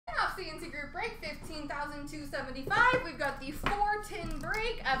CNC Group break, 15,275. We've got the 4-tin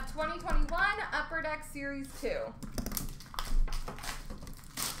break of 2021 Upper Deck Series 2.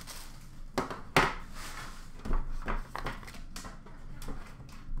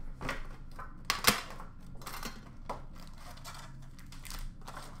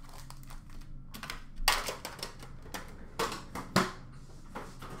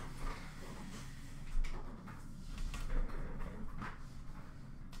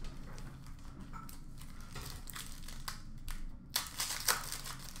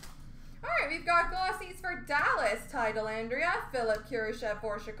 We've got glossies for Dallas, Ty Dellandrea, Philip Kurashev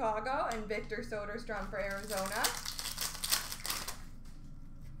for Chicago, and Victor Soderstrom for Arizona.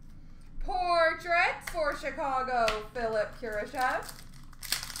 Portraits for Chicago, Philip Kurashev.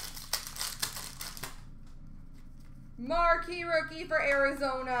 Marquee rookie for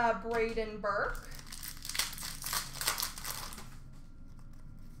Arizona, Braden Burke.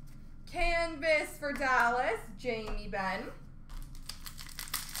 Canvas for Dallas, Jamie Benn.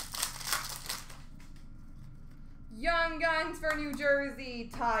 Young Guns for New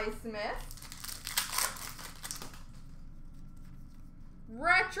Jersey, Ty Smith.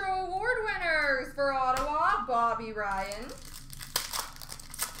 Retro Award winners for Ottawa, Bobby Ryan.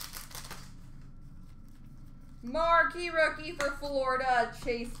 Marquee rookie for Florida,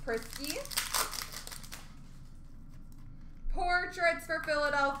 Chase Prisky. Portraits for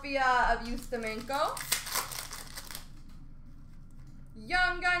Philadelphia of Ustamenko.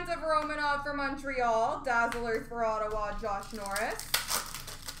 Young Guns of Romanov for Montreal, Dazzlers for Ottawa, Josh Norris.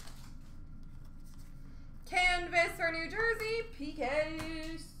 Canvas for New Jersey,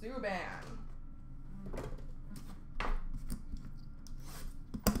 PK Subban.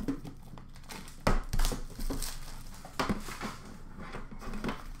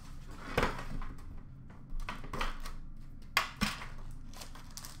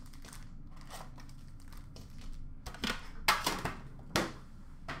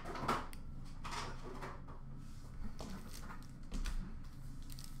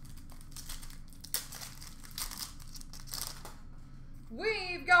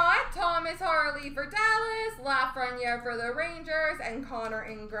 We've got Thomas Harley for Dallas, Lafreniere for the Rangers, and Connor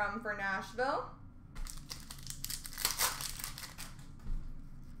Ingram for Nashville.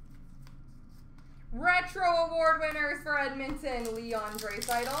 Retro Award winners for Edmonton, Leon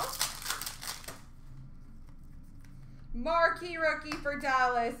Draisaitl. Marquee rookie for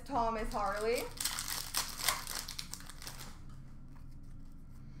Dallas, Thomas Harley.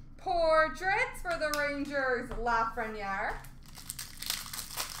 Portraits for the Rangers, Lafreniere.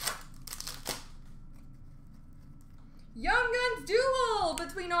 Young Guns duel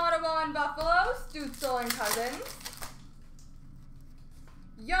between Ottawa and Buffalo, Stutzel and Cousins.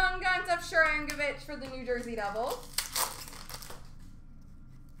 Young Guns of Sharangovich for the New Jersey Devils.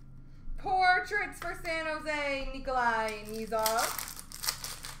 Portraits for San Jose, Nikolai Nizov.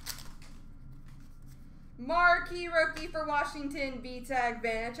 Marquee rookie for Washington, Vitek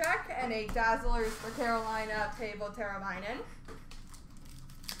Vanacek, and a Dazzlers for Carolina, Teuvo Teravainen.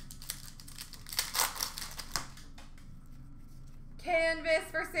 Canvas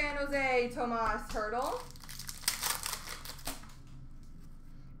for San Jose, Tomas Hertl.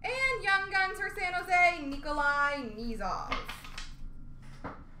 And Young Guns for San Jose, Nikolai Nizov.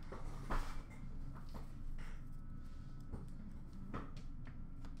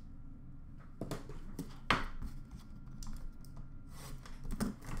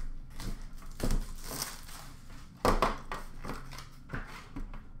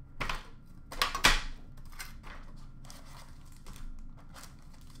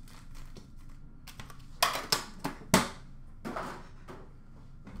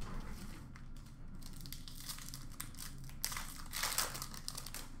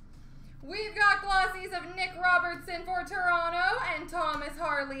 We've got glossies of Nick Robertson for Toronto and Thomas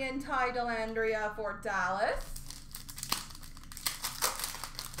Harley and Ty Dellandrea for Dallas.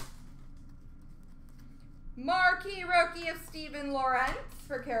 Marquee rookie of Steven Lorentz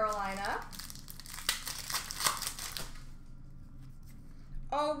for Carolina.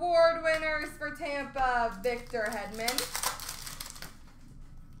 Award winners for Tampa, Victor Hedman.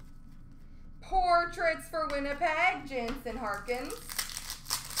 Portraits for Winnipeg, Jansen Harkins.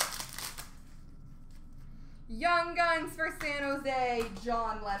 Young Guns for San Jose,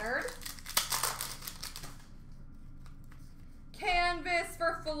 John Leonard. Canvas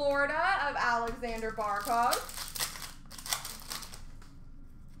for Florida of Alexander Barkov.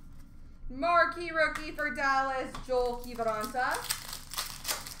 Marquee rookie for Dallas, Joel Kiviranta.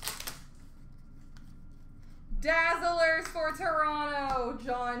 Dazzlers for Toronto,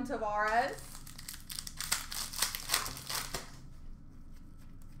 John Tavares.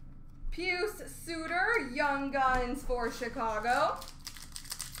 Puce Suter, Young Guns for Chicago.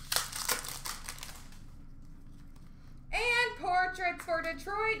 And Portraits for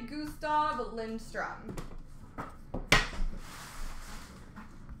Detroit, Gustav Lindstrom.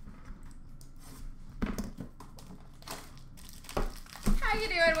 How you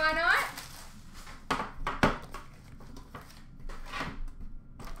doing, Why Not?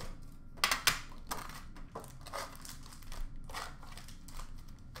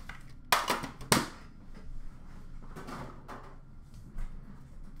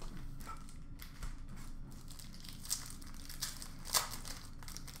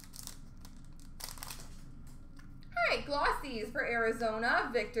 Glossies for Arizona,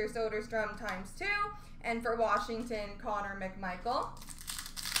 Victor Soderstrom ×2. And for Washington, Connor McMichael.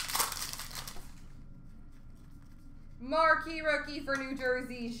 Marquee rookie for New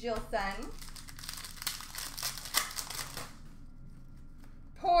Jersey, Gilson.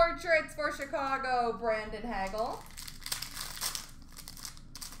 Portraits for Chicago, Brandon Hagel.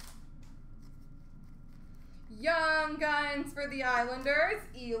 Young Guns for the Islanders,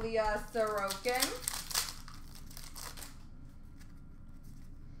 Ilya Sorokin.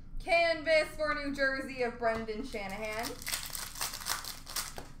 Canvas for New Jersey of Brendan Shanahan.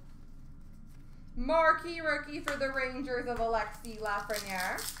 Marquee rookie for the Rangers of Alexis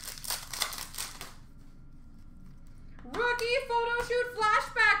Lafreniere. Rookie photo shoot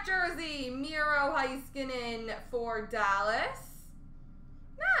flashback jersey, Miro Heiskanen for Dallas.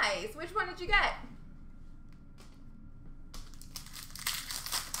 Nice. Which one did you get?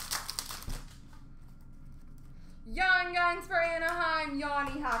 Young Guns for Anaheim,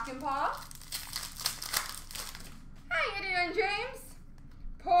 Yanni Hakanpää. How you doing, James?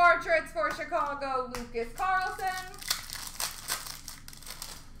 Portraits for Chicago, Lucas Carlson.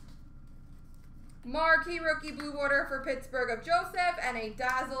 Marquee rookie blue water for Pittsburgh of Joseph, and a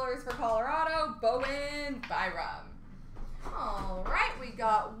Dazzlers for Colorado, Bowen Byram. All right, we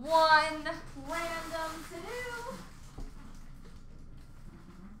got one random to do.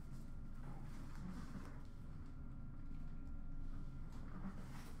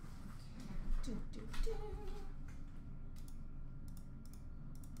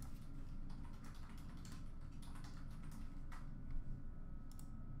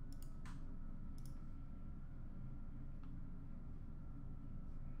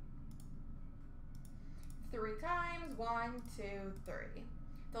 Three times, 1, 2, 3.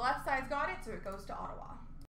 The left side's got it, so it goes to Ottawa.